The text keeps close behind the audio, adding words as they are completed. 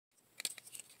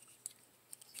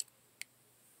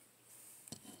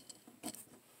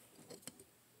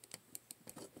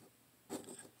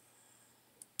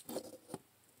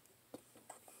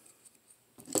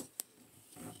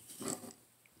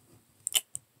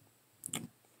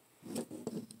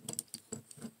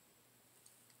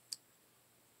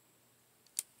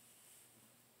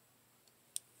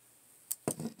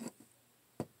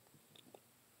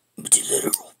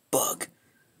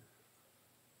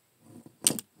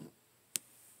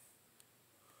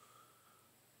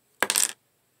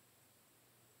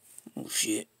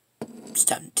shit. It's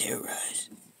time to terrorize.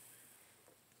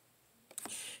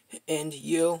 And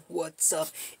yo, what's up?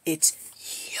 It's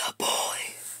your boy,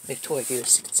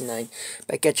 MyToyReviewer69,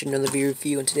 back at another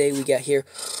review, and today we got here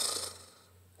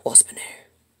Waspanator.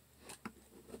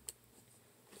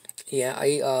 Yeah,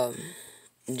 I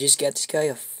just got this guy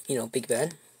a big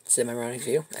bad semi-ironic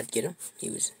video. I'd get him. He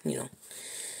was,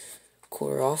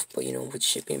 quarter off, but with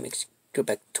shipping it makes go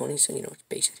back to 20, so it's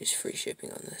basically just free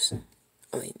shipping on this.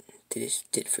 I mean, they just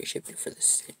did free shipping for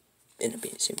this. It ended up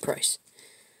being the same price.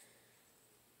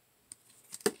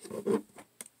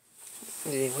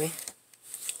 Anyway,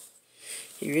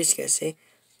 here is, gotta say,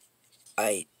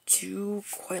 I do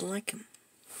quite like him.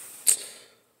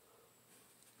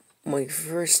 My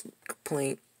first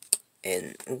complaint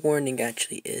and warning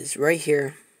actually is right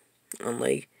here on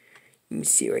you can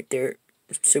see right there,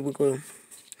 super glue.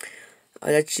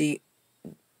 I'd actually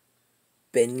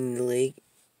bending the leg,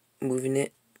 moving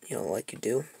it, like you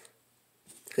do,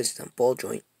 because it's on ball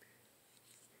joint.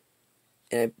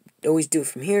 And I always do it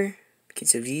from here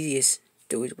because it's the easiest.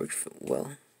 It always works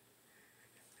well.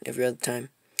 Every other time.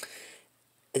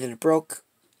 And then it broke,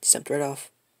 stamped right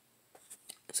off.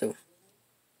 So,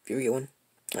 if you ever get one,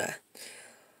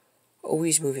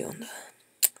 always move it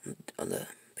on the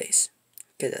base,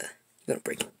 because you're gonna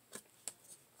break it.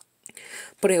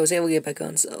 But I was able to get back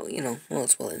on, so well,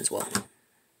 it's well ends well.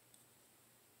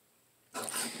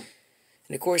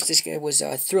 And of course, this guy was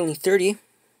Thrilling 30.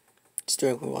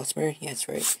 Still with Waspanator, yeah, that's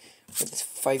right. But that's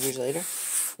 5 years later.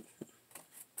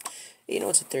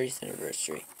 It's a 30th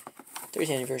anniversary.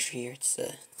 30th anniversary here. It's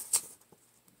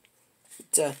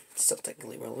still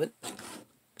technically relevant.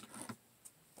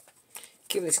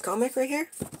 Okay, this comic right here,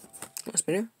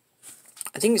 Waspanator.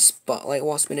 I think it's Spotlight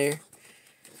Waspanator.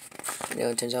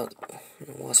 It turns out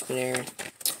Waspanator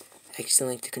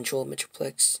accidentally to control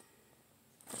Metroplex.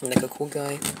 I'm like a cool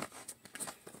guy.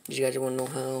 You guys want to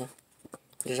know how?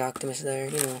 There's Optimus there,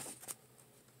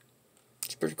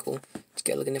 It's pretty cool. Let's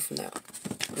get looking at it from that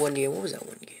one game. What was that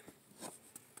one game?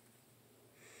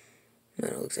 No,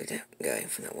 it looks like that guy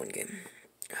from that one game.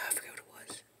 I forgot what it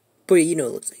was. But it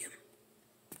looks like him.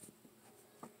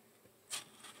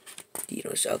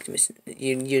 It's Optimus.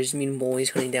 You just mean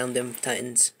boys hunting down them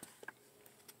Titans.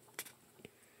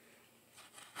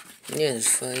 Yeah, it's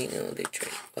fine. They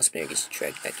Waspanator gets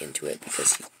dragged back into it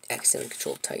because he accidentally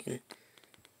controlled Titan.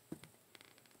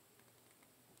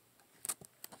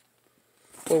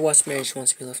 Or Waspanator just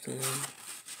wants to be left alone.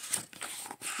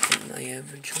 And my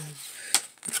average home.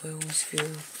 I always feel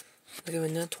like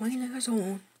I'm not 29 years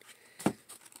old.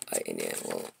 Yeah,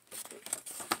 well,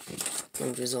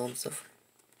 I'm just all and stuff.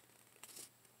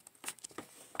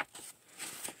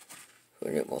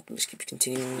 Well, just keep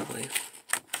continuing away.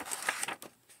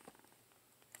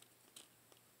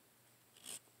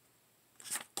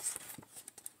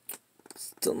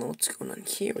 Still know what's going on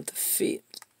here with the feet.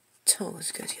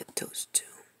 Toes, guys got toes too.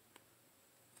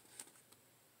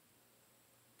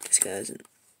 This guy's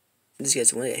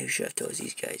the one guy who should have toes.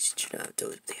 These guys should not have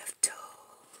toes, but they have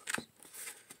toes.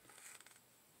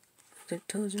 Their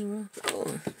toes are wrong.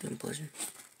 Oh, unpleasant.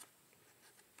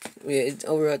 Yeah,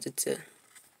 overall,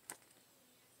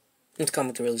 it's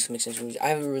comic to really make sense for me. I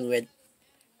haven't really read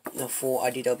the full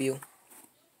IDW,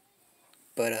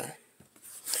 but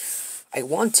I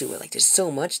want to. There's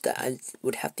so much that I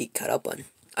would have to cut up on.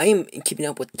 I am keeping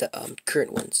up with the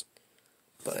current ones,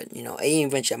 but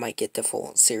eventually I might get the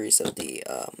full series of the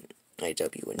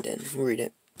IDW and then read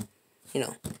it.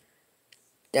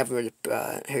 I haven't read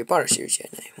the Harry Potter series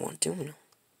yet, and I want to.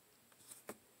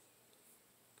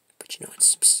 But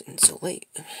it's so late.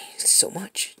 It's so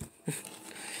much.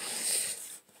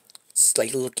 It's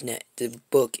like looking at the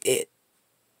book It.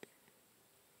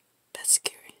 That's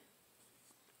scary.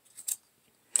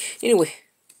 Anyway,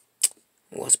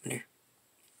 Waspanator.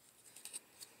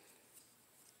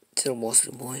 It's a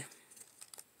Wasp boy.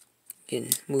 You can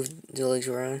move the legs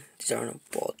around. These are on a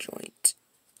ball joint.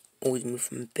 Always move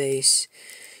from base.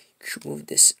 You should move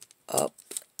this up.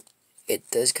 It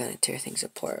does kind of tear things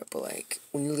apart, but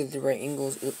when you look at the right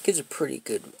angles, it gives a pretty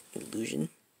good illusion.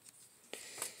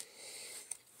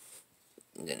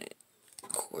 And then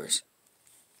of course,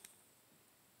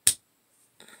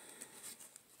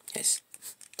 yes,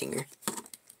 dinger.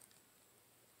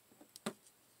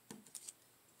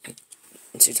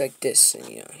 And so it's like this, and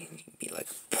you can be like,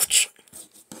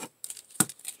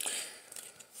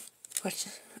 what?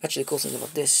 Actually, the cool thing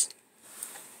about this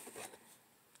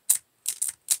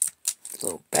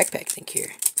little backpack thing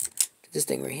here, this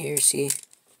thing right here, see,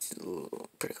 it's a little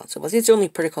Predacon symbol. I think it's the only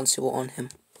Predacon symbol on him.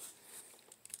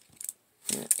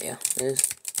 Yeah, it is.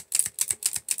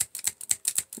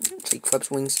 It's like Flaps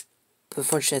wings. the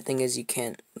unfortunate thing is you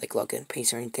can't like log in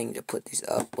paste or anything to put these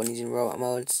up when using robot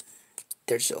modes.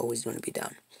 They're just always going to be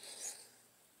down.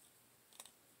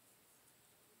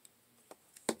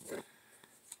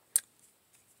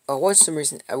 For some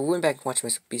reason, I went back and watched my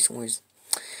Beast Wars.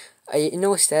 I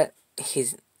noticed that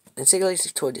his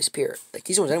encyclopedic toy disappear. Like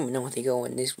these ones, I don't even know where they go,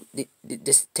 and this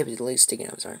tip of the leg sticking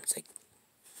out his arm. It's like,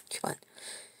 come on.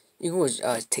 You can always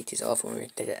take these off when we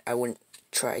I wouldn't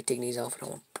try taking these off. I don't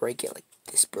want to break it like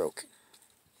this broke.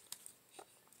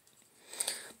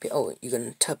 But, oh, you're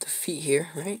gonna tap the feet here,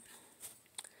 right?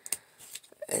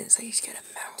 And it's like he's got a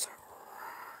mouth.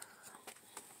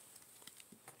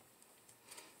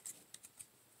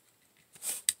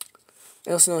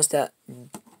 I also noticed that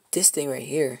this thing right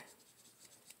here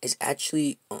is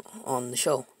actually on the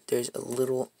show. There's a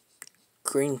little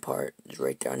green part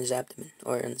right there on his abdomen,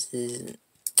 or on his,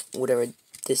 whatever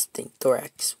this thing,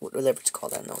 thorax, whatever it's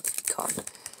called. I don't know what it's called.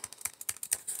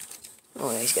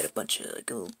 Oh, yeah, he's got a bunch of like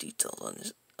little details on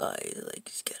his eyes. Like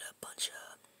he's got a bunch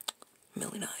of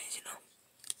million eyes, you know.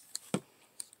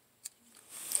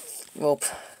 Well,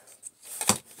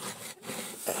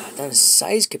 down to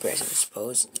size comparison, I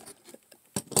suppose.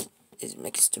 Is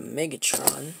next to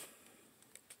Megatron.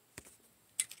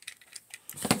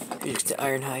 Next to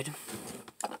Ironhide.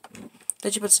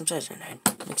 Let you put some size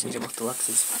Ironhide. Makes sense about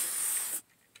deluxes.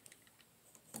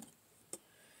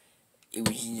 It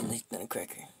was like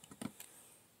Nutcracker.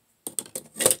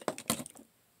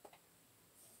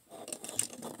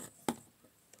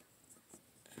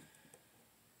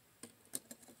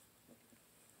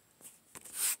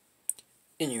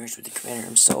 In yours with the commander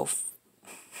himself,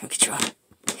 Megatron.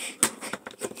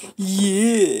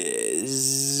 Yes.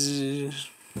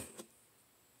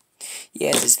 Yeah,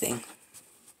 it's this thing.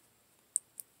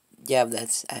 Yeah, I have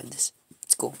this.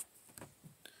 It's cool.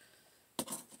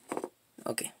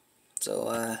 Okay.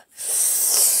 So,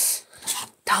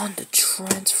 down to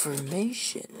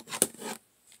transformation.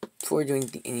 Before doing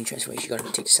any transformation, you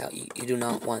gotta take this out. You do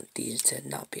not want these to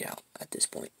not be out at this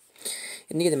point.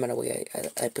 And to get them out of the way, I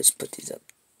put these up.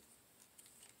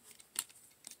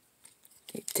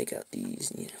 You take out these,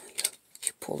 you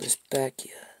you pull this back,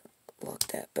 you lock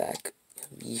that back.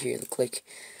 You hear the click.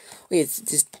 Oh yeah,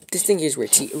 this thing here is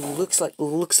weird. See, it looks like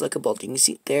a bolt. You can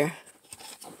see it there.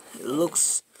 It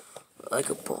looks like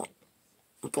a ball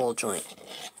joint.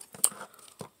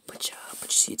 But you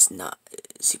see, it's not.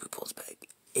 See if it pulls back.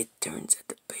 It turns at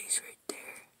the base right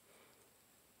there.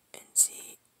 And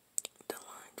see the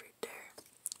line right there.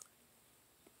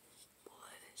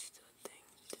 What is the thing?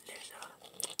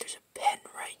 There's a pen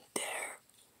right there.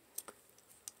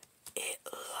 It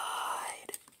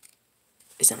lied.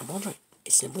 It's not a ball joint.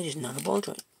 It's simply just not a ball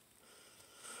joint.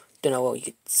 Don't know what you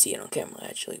could see it on camera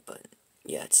actually, but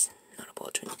yeah, it's not a ball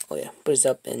joint. Oh yeah, put this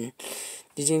up, and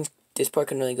this part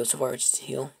can only go so far. It's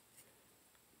heel.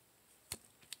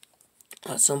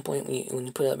 At some point, when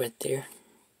you put it up right there,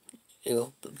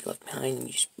 it'll be left behind, and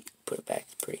you just put it back.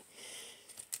 It's pretty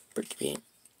convenient.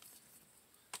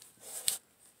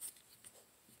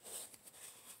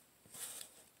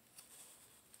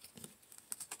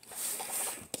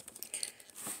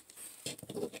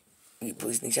 You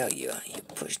push things out, you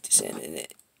push this in, and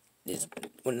it is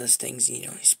one of those things,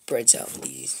 it spreads out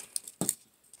these.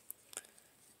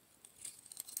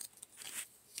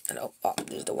 And oh,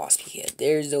 there's the waspy head.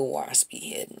 There's the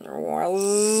waspy head.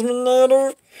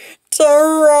 Waspanator,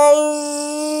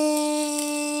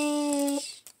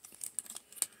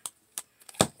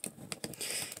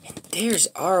 and there's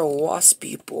our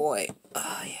waspy boy.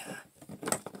 Oh yeah.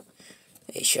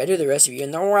 Hey, should I do the rest of you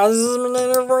in the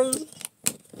Waspanator voice?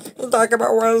 Talk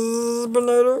about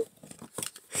Waspanator.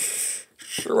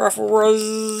 Sheriff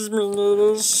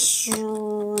Waspanator,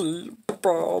 sweet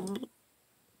Bob.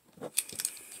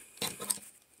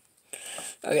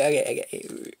 Okay.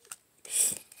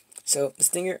 So, the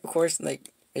stinger, of course,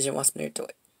 like, is your Waspanator toy.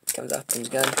 It comes off from his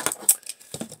gun.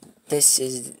 This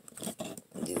is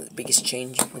the biggest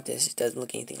change with this. It doesn't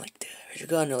look anything like the original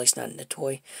gun, or at least not in the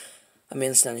toy. I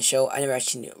mean, it's not in the show. I never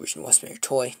actually knew the original Waspanator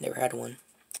toy. Never had one.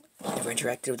 Never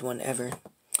interacted with one ever.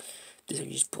 This one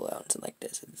you just pull out something like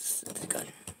this. It's a gun.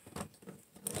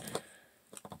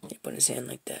 You put in his hand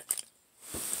like that.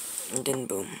 And then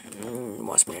boom.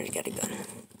 Waspanator's got a gun.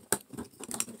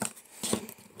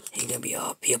 He's gonna be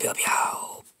all pew pew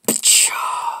pew.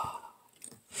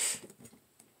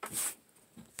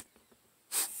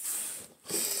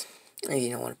 And you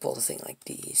don't want to pull the thing like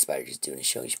the spider just doing a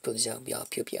show. You should pull this out and be all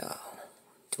pew pew.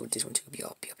 Do this one too, be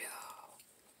all pew pew.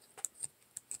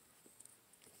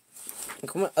 And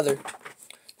come on,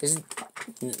 this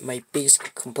is my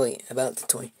biggest complaint about the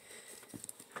toy.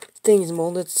 Thing is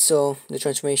molded, so the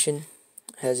transformation,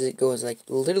 as it goes like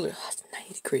literally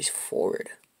 90 degrees forward.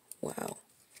 Wow.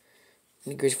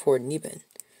 90 degrees forward knee bend.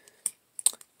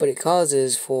 But it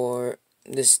causes for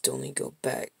this to only go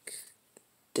back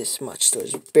this much. So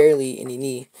there's barely any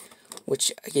knee,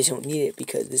 which I guess you don't need it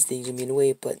because this thing's gonna be in the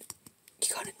way, but you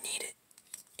gotta need it.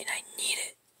 And I need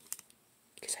it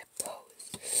because I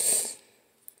pose.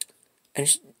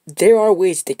 And there are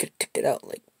ways they could have took it out,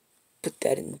 like put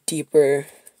that in deeper.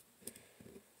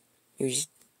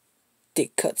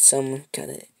 They cut some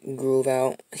kind of groove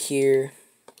out here.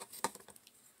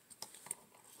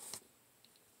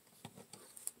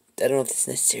 I don't know if it's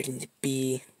necessary to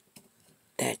be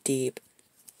that deep,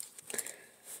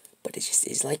 but it just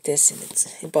is like this, and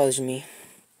it bothers me.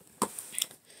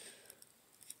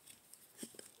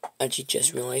 I actually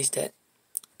just realized that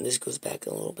this goes back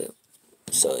a little bit,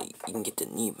 so you can get the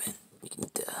knee bend. You can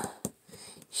get the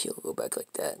heel go back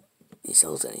like that. These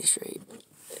holds any straight.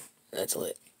 That's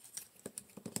lit.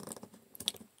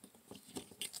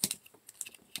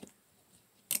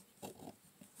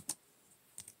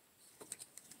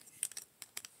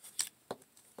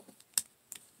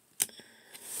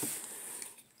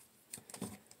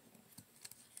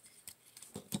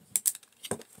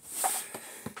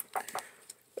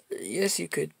 Yes, you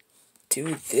could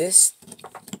do this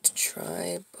to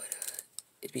try, but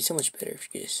it'd be so much better if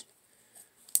you just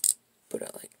put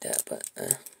it like that. But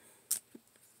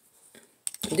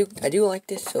I do like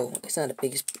this, so it's not a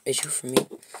big issue for me.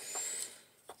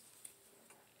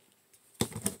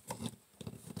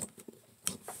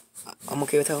 I'm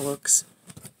okay with how it looks.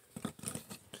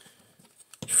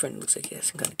 Your friend looks like he has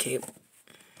some kind of cape.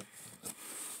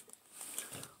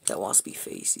 That waspy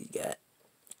face he's got.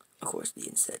 Of course, the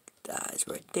insect eyes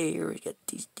right there. You got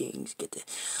these things. Get the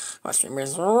actually,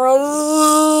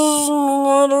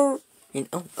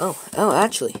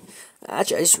 I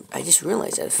just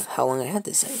realized how long I had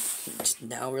this. I just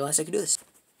now realized I could do this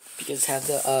because I have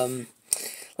the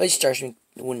let's start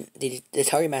when they did the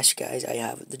Target Master guys. I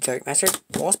have the Target Master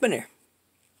Waspanator.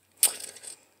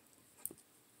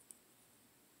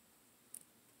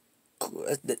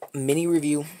 The mini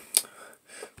review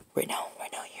right now. You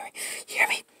hear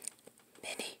me?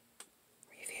 Mini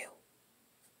review.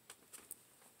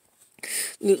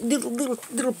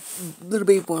 Little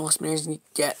baby boy Waspanators you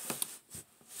get.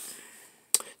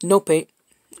 No paint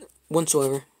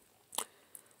whatsoever,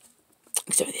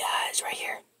 except for the eyes right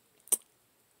here.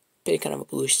 Painted kind of a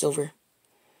bluish silver.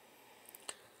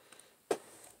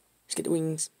 Let's get the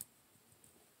wings.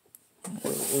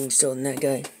 More wings still in that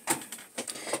guy.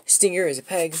 Stinger is a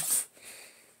peg.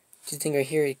 The thing right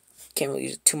here, you can't really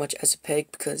use it too much as a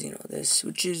peg because, you know, this,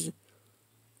 which is,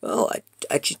 oh, I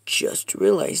actually just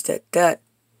realized that's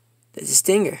a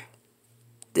stinger.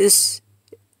 This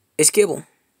is cable.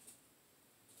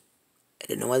 I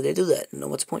didn't know why they do that. I don't know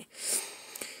what's the point.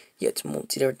 Yeah, it's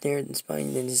multi right there, and the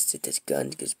spine, then this gun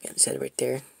goes behind the head right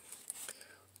there.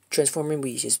 Transforming,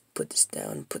 we just put this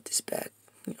down, put this back,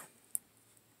 you know,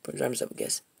 put his arms up, I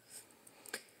guess.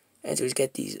 And so he's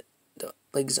got the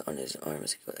legs on his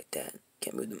arms, go like that.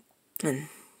 Can't move them. And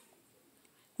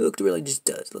look, it really just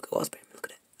does. Look at Waspanator. Look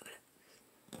at it.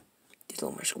 He's a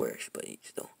little more squarish, but he's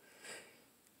still.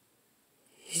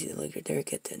 You see the leg right there?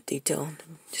 Get that detail,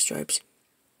 the stripes.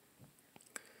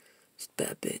 It's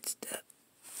bad bits.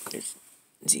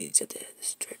 See, it's at the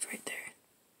stripes right there.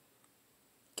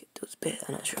 Get those bits.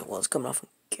 I'm not sure how well it's coming off on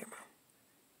camera.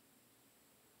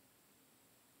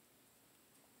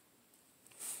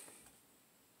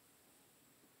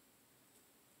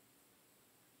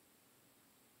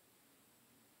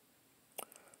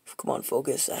 Come on,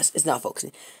 focus. It's not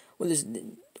focusing. Well, this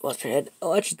watch your head.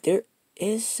 Oh, actually, there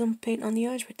is some paint on the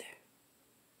eyes right there.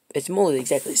 It's more or less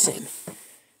exactly the same.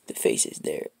 The faces,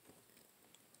 they're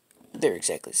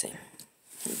exactly the same.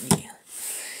 Yeah.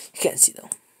 You can't see though.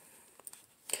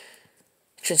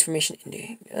 Transformation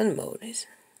into gun mode is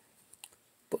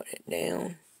put it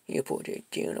down. You pull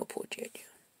it down, I'll pull it down.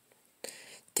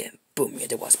 Then boom, you get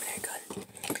the Waspanator gun.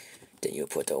 Then you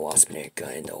put the Waspanator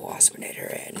gun in the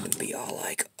Waspanator and it'll be all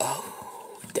like,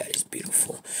 oh, that is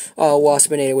beautiful. Oh,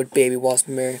 Waspanator with baby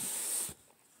Waspanator.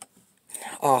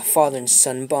 Oh, father and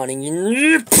son bonding.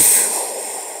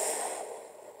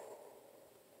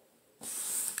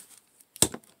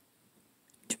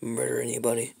 To murder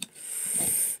anybody.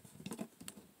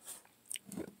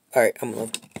 Alright, I'm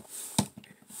gonna.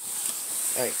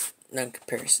 Alright, now in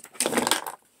comparison.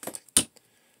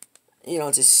 You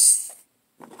know, just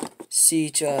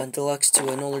Siege Deluxe to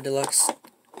an older Deluxe.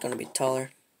 Gonna be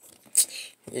taller.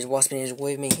 Here's Waspanator's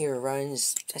waving here. Ryan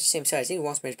is the same size. I think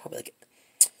Waspanator's probably like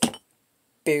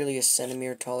barely a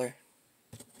centimeter taller.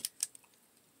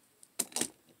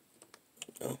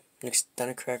 Oh, Next, done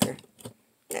a cracker.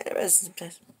 Yeah, the rest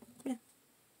is, yeah.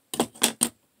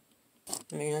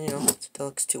 I mean, you know, it's a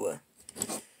deluxe to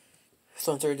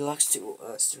Stone 30 Deluxe to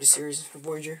Studio Series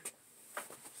Voyager.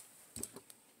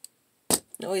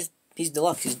 No, he's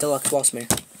deluxe. He's deluxe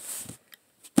Waspanator.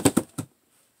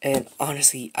 And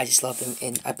honestly, I just love him.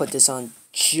 And I put this on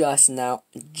just now,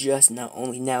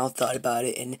 only now thought about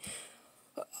it, and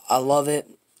I love it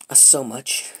so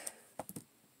much.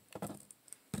 I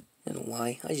don't know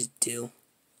why, I just do.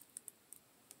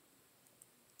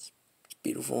 It's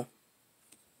beautiful.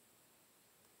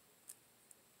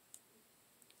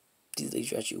 These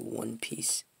leaves are actually one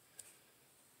piece.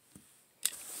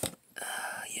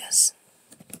 Yes.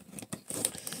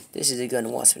 This is a gun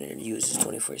Waspanator uses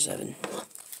 24/7.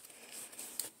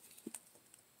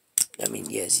 I mean,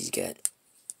 yes, he's got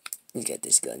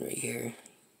this gun right here.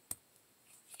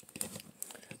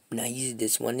 Now use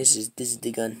this one. This is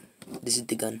the gun. This is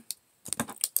the gun.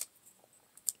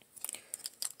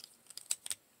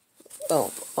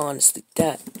 Oh, honestly,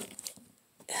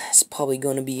 that's probably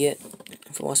gonna be it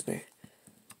for Waspanator.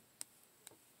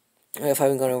 If I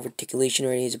haven't gone over articulation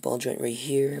already, it's a ball joint right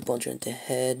here, a ball joint at the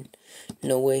head,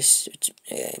 no waist,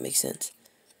 yeah, it makes sense.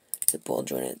 The ball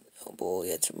joint at elbow,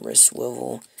 yeah, it's a wrist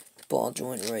swivel. The ball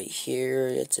joint right here,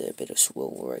 it's a bit of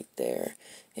swivel right there.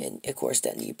 And of course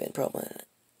that knee bend problem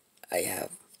I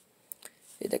have.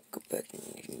 That go back and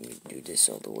you can do this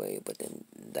all the way, but then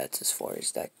that's as far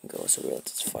as that can go. So really,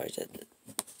 as far as that,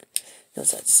 no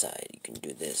side to side, you can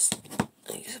do this.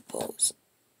 I suppose.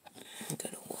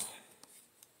 Kind of well.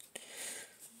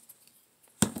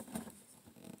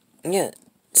 Yeah.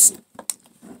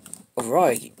 Overall,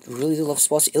 I really do love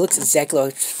Waspanator. It looks exactly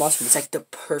like Waspanator. It's like the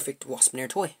perfect Waspanator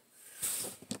toy.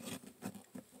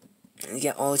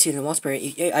 Yeah, all it's here in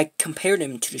Waspanator. I compared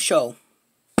him to the show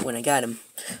when I got him.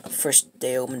 First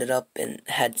day I opened it up and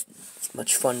had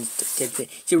much fun.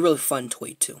 It's a really fun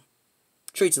toy too.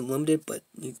 Sure, it's limited, but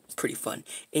it's pretty fun.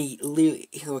 And he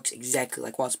looks exactly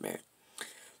like Waspanator.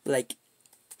 Like,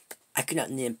 I could not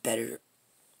name better.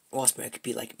 Waspanator could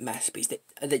be like Masterpiece.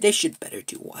 They should better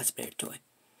do Waspanator toy.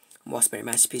 Waspanator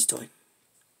Masterpiece toy.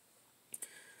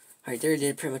 Alright, they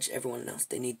did pretty much everyone else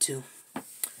they need to.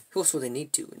 Who else will they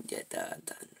need to? And yet,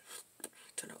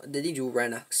 don't know. They need to do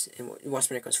Rhinox. And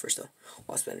Waspanator comes first though.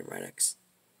 Waspanator Rhinox.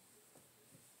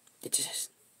 It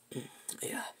just,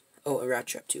 yeah. Oh, a Rat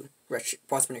Trap too.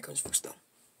 Waspanator comes first though.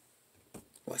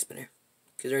 Waspanator.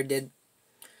 Because they already did.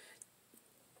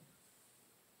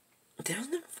 There was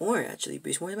number 4 actually.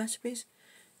 Beast Warrior Masterpiece.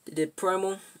 They did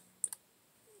Primal.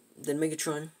 Then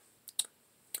Megatron.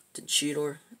 Then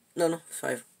Cheetor. No,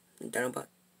 5. Dinobot.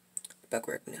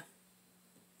 Backward now.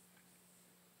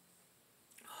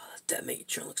 Oh, that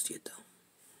Megatron looks good though.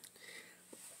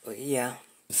 But yeah.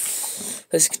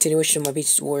 That's a continuation of my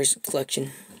Beast Wars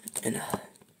collection. And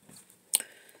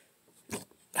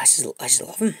I just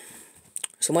love him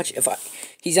so much.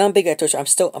 He's on Big Toy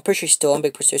Store. I'm pretty sure he's still on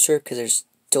Big Toy Store because there's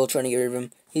still trying to get rid of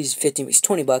him. He's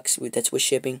 $20. That's with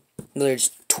shipping.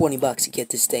 There's $20 to get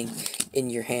this thing in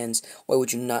your hands. Why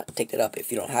would you not take that up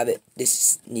if you don't have it?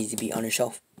 This needs to be on your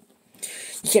shelf.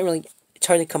 You can't really. It's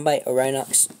hard to come by a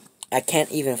Rhinox. I can't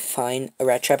even find a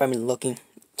Rat Trap. I mean, looking,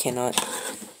 cannot.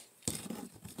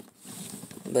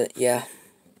 But yeah.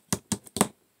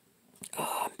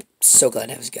 Oh, I'm so glad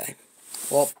to have this guy.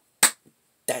 Well,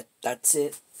 that's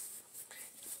it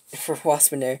for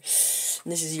Waspanator.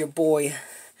 And this is your boy,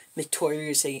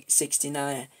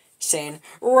 MyToyReviewer69, saying,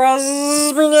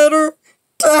 Waspanator,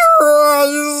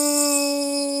 terrorize!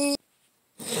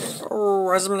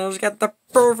 Waspanator's got the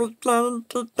perfect plan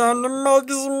to take down the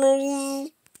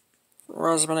Maximus.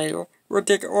 Waspanator will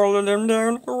take all of them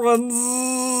down once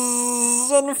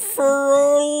and for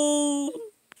all.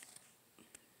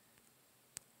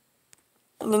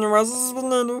 And then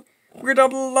Waspanator,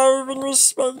 without love and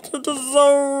respect, it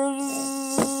deserves.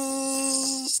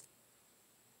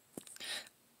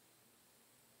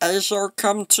 I shall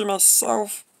come to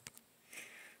myself.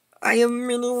 I am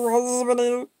mini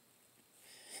Waspanator.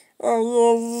 Oh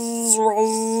yes,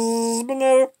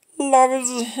 Waspanator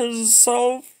loves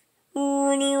himself.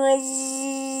 Mini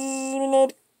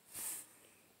Waspanator.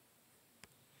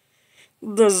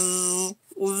 This is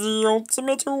the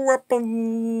ultimate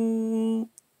weapon.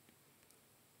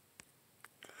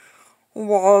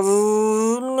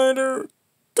 Waspanator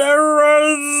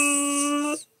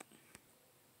terrorize.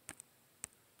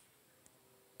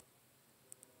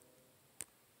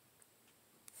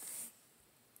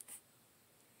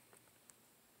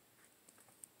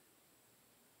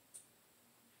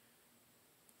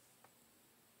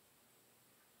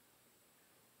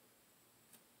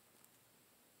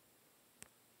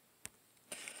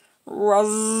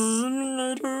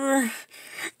 Waspanator,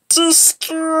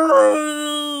 destroy!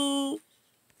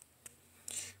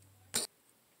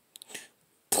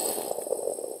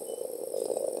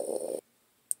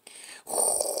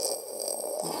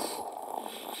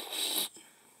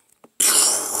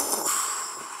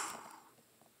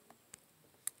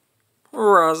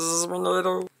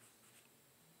 Waspanator,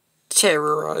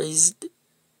 terrorized.